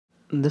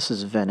This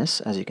is Venice,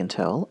 as you can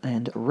tell,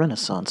 and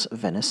Renaissance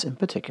Venice in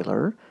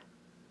particular.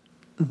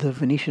 The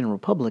Venetian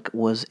Republic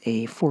was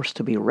a force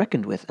to be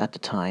reckoned with at the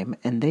time,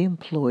 and they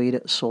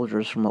employed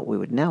soldiers from what we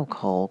would now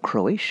call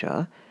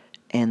Croatia,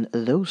 and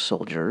those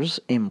soldiers,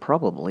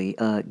 improbably,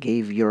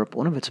 gave Europe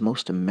one of its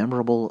most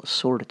memorable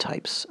sword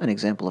types, an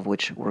example of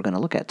which we're going to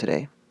look at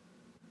today.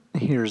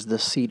 Here's the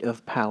seat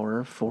of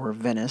power for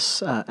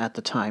Venice at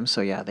the time, so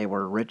yeah, they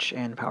were rich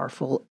and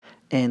powerful,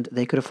 and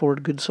they could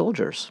afford good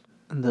soldiers.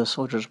 The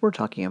soldiers we're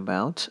talking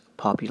about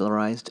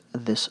popularized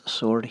this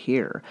sword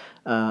here.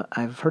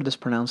 I've heard this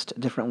pronounced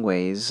different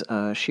ways.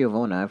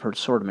 Schiavona, I've heard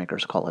sword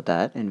makers call it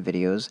that in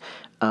videos,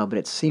 but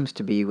it seems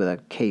to be with a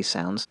K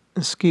sound.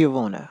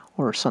 Schiavona,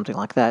 or something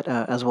like that,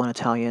 as one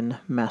Italian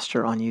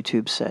master on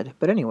YouTube said.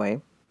 But anyway,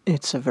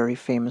 it's a very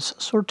famous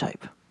sword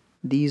type.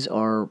 These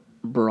are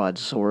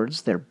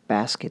broadswords, they're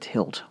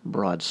basket-hilt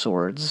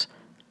broadswords,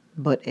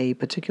 but a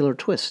particular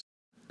twist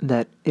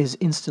that is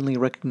instantly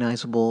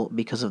recognizable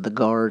because of the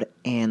guard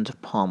and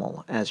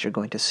pommel, as you're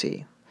going to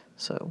see.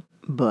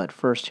 But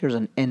first, here's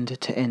an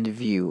end-to-end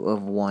view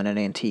of one, an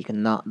antique,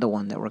 not the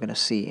one that we're going to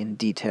see in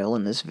detail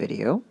in this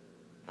video.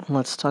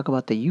 Let's talk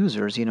about the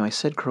users. I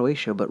said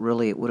Croatia, but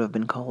really it would have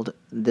been called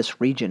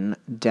this region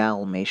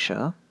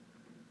Dalmatia.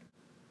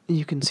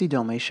 You can see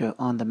Dalmatia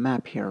on the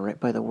map here, right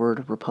by the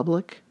word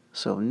Republic.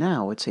 So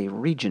now it's a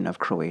region of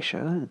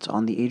Croatia. It's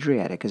on the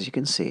Adriatic, as you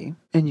can see.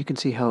 And you can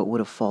see how it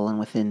would have fallen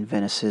within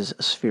Venice's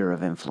sphere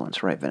of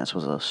influence, right? Venice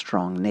was a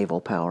strong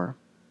naval power.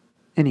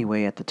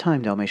 Anyway, at the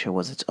time, Dalmatia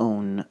was its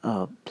own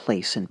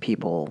place and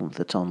people, with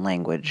its own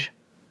language.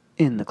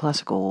 In the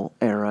classical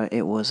era,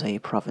 it was a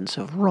province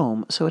of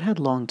Rome, so it had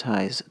long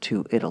ties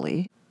to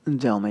Italy.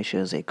 Dalmatia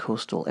is a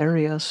coastal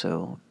area,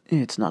 so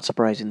it's not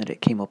surprising that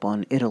it came up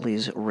on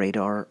Italy's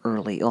radar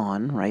early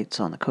on, right?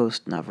 It's on the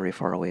coast, not very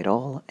far away at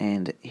all,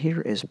 and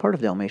here is part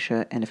of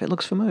Dalmatia, and if it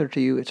looks familiar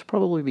to you, it's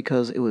probably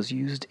because it was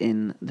used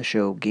in the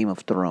show Game of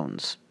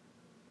Thrones.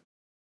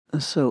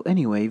 So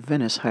anyway,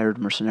 Venice hired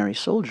mercenary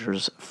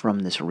soldiers from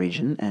this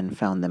region and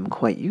found them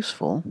quite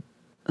useful.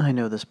 I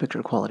know this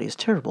picture quality is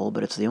terrible,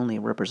 but it's the only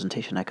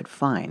representation I could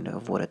find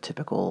of what a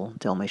typical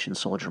Dalmatian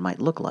soldier might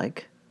look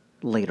like,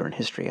 later in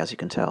history, as you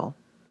can tell.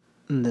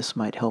 This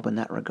might help in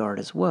that regard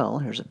as well.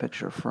 Here's a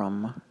picture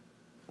from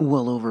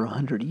well over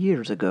 100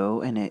 years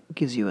ago, and it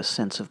gives you a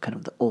sense of kind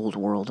of the old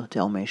world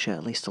Dalmatia,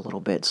 at least a little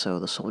bit, so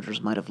the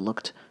soldiers might have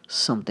looked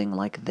something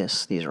like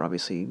this. These are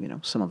obviously,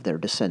 some of their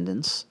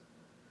descendants.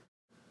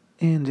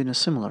 And in a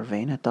similar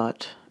vein, I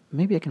thought,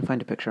 maybe I can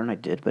find a picture, and I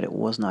did, but it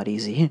was not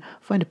easy.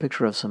 Find a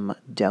picture of some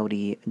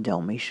dowdy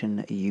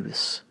Dalmatian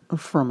youths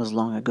from as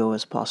long ago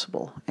as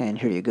possible. And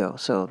here you go.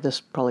 So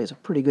this probably is a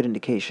pretty good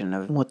indication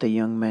of what the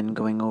young men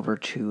going over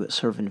to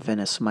serve in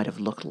Venice might have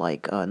looked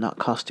like, not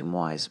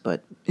costume-wise,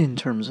 but in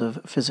terms of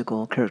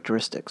physical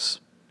characteristics.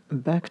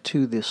 Back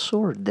to the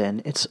sword,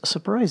 then, it's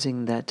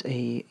surprising that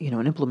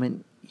an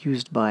implement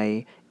used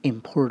by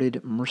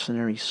imported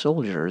mercenary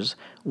soldiers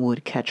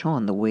would catch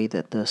on the way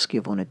that the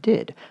Schiavona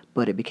did,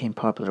 but it became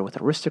popular with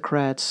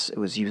aristocrats, it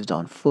was used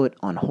on foot,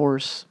 on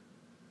horse.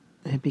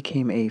 It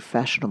became a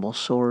fashionable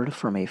sword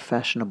from a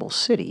fashionable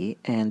city,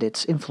 and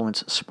its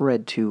influence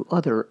spread to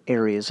other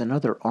areas and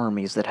other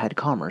armies that had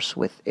commerce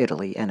with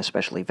Italy, and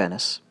especially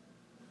Venice.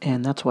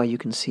 And that's why you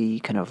can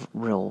see kind of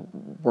real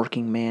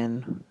working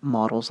man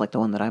models like the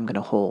one that I'm going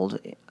to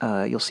hold.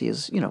 You'll see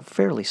is,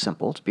 fairly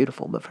simple. It's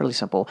beautiful, but fairly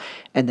simple.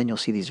 And then you'll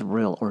see these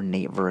real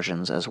ornate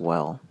versions as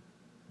well.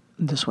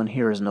 This one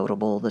here is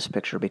notable, this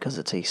picture, because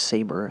it's a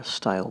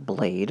saber-style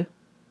blade.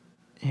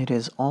 It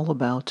is all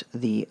about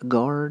the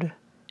guard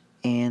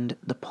and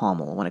the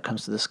pommel when it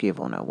comes to the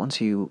Schiavona. Once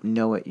you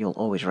know it, you'll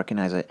always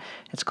recognize it.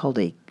 It's called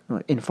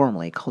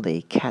informally called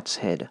a cat's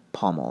head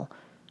pommel.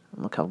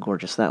 Look how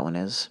gorgeous that one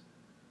is.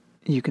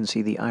 You can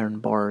see the iron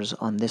bars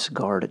on this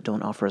guard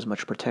don't offer as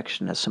much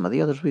protection as some of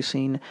the others we've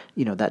seen.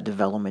 That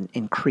development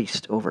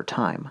increased over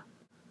time.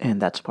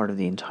 And that's part of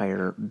the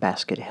entire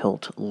basket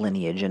hilt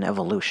lineage and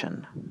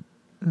evolution.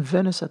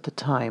 Venice at the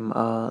time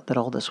that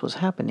all this was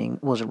happening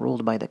was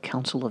ruled by the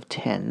Council of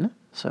Ten.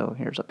 So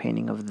here's a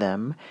painting of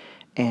them.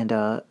 And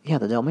the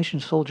Dalmatian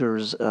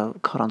soldiers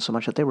caught on so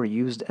much that they were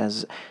used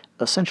as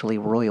essentially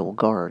royal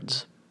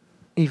guards.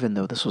 Even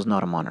though this was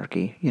not a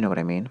monarchy, you know what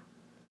I mean?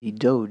 The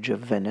Doge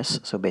of Venice,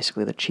 so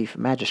basically the chief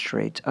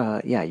magistrate,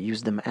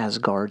 used them as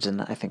guards,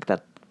 and I think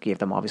that gave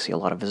them obviously a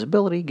lot of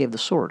visibility, gave the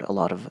sword a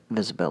lot of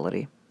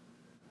visibility.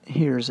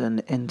 Here's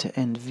an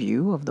end-to-end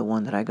view of the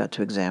one that I got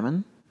to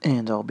examine,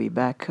 and I'll be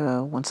back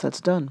once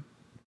that's done.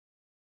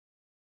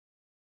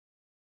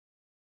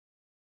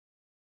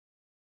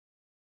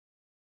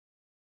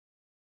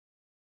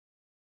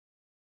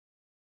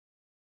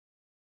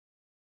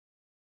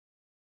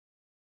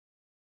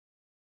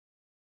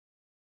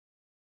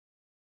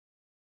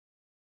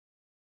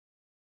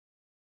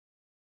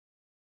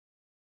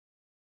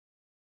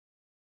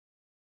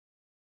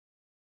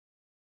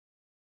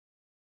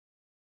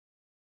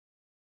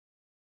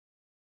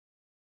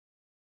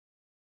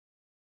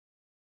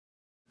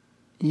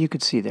 You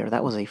could see there,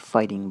 that was a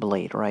fighting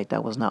blade, right?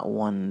 That was not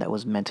one that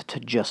was meant to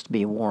just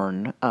be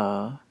worn,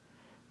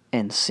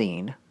 and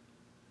seen.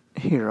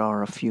 Here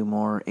are a few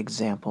more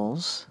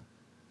examples.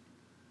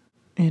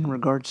 In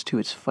regards to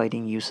its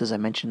fighting uses, I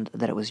mentioned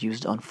that it was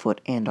used on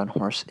foot and on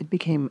horse. It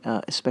became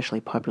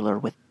especially popular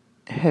with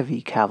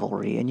heavy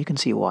cavalry, and you can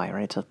see why,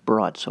 right? It's a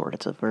broadsword.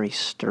 It's a very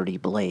sturdy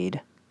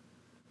blade.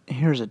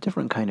 Here's a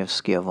different kind of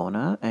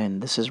Schiavona,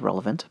 and this is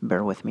relevant,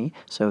 bear with me.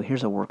 So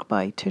here's a work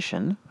by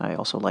Titian. I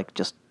also like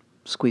just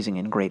squeezing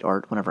in great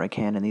art whenever I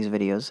can in these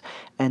videos.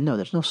 And no,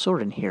 there's no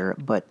sword in here,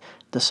 but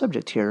the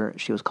subject here,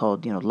 she was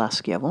called, La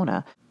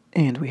Schiavona,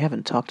 and we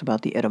haven't talked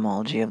about the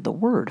etymology of the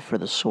word for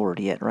the sword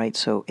yet, right?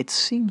 So it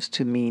seems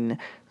to mean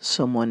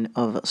someone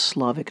of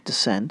Slavic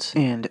descent,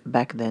 and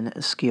back then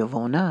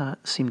Schiavona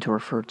seemed to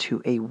refer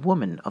to a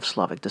woman of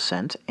Slavic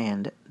descent,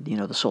 and,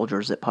 the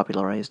soldiers that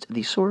popularized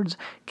these swords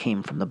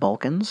came from the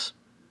Balkans.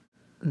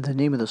 The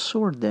name of the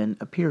sword then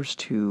appears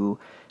to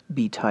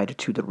be tied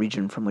to the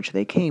region from which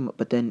they came,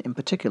 but then in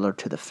particular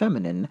to the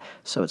feminine,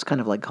 so it's kind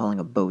of like calling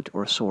a boat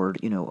or a sword,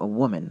 a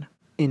woman.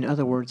 In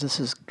other words, this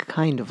is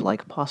kind of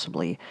like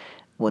possibly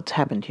what's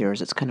happened here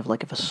is it's kind of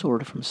like if a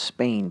sword from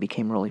Spain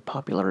became really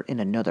popular in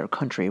another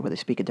country where they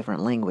speak a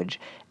different language,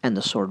 and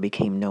the sword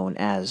became known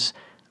as,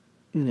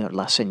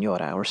 La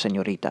Señora or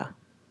Señorita.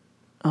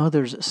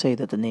 Others say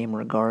that the name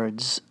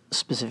regards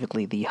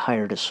specifically the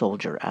hired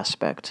soldier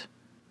aspect.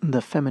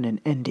 The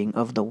feminine ending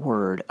of the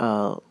word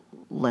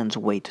lends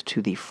weight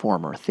to the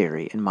former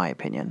theory, in my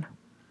opinion.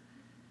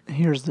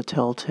 Here's the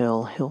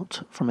telltale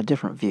hilt from a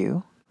different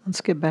view.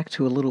 Let's get back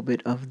to a little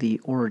bit of the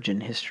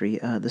origin history.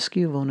 The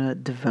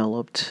Schiavona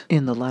developed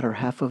in the latter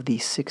half of the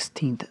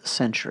 16th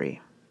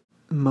century.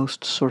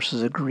 Most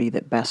sources agree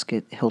that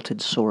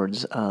basket-hilted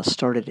swords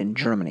started in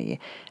Germany,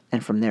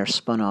 and from there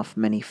spun off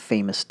many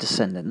famous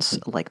descendants,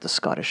 like the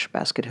Scottish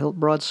basket-hilt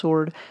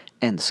broadsword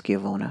and the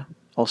Schiavona,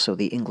 also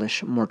the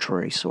English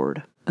mortuary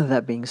sword.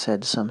 That being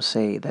said, some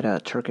say that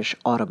a Turkish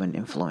Ottoman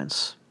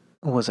influence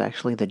was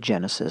actually the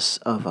genesis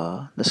of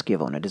the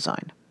Schiavona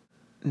design.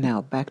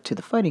 Now, back to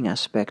the fighting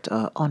aspect.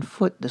 On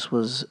foot, this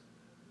was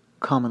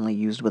commonly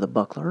used with a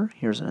buckler.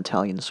 Here's an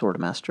Italian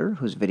swordmaster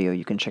whose video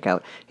you can check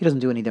out. He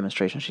doesn't do any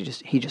demonstrations,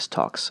 he just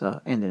talks,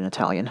 and in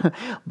Italian.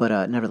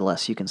 But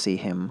nevertheless, you can see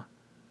him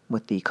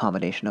with the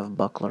combination of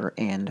buckler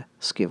and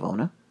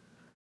Schiavona.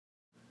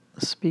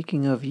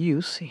 Speaking of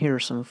use, here are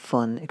some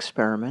fun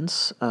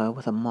experiments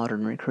with a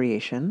modern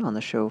recreation on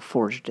the show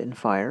Forged in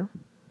Fire.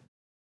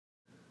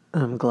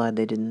 I'm glad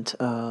they didn't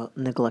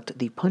neglect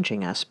the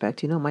punching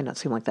aspect. It might not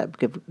seem like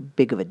that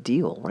big of a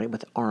deal, right,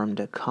 with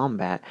armed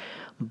combat,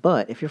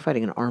 but if you're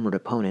fighting an armored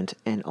opponent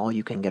and all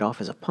you can get off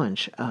is a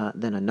punch,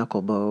 then a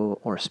knuckle bow,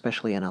 or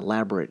especially an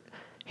elaborate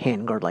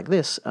handguard like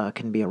this,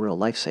 can be a real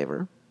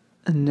lifesaver.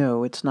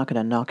 No, it's not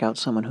going to knock out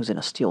someone who's in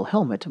a steel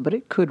helmet, but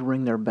it could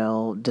ring their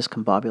bell,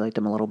 discombobulate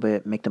them a little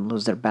bit, make them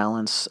lose their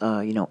balance,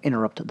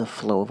 interrupt the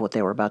flow of what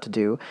they were about to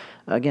do.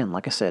 Again,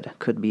 like I said,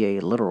 could be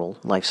a literal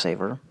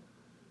lifesaver.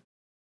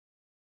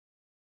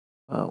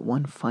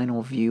 One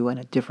final view and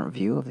a different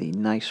view of the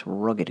nice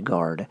rugged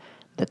guard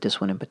that this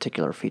one in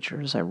particular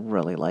features. I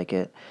really like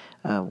it.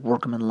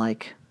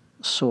 Workmanlike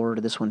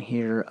sword, this one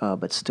here,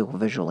 but still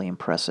visually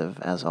impressive,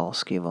 as all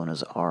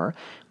Schiavonas are,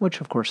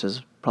 which of course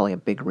is probably a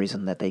big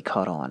reason that they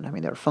caught on. I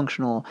mean, they're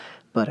functional,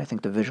 but I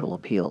think the visual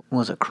appeal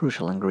was a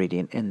crucial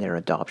ingredient in their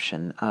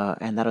adoption,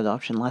 and that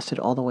adoption lasted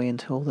all the way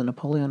until the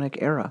Napoleonic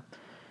era.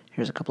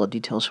 Here's a couple of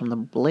details from the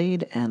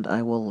blade, and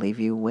I will leave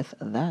you with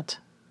that.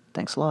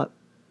 Thanks a lot.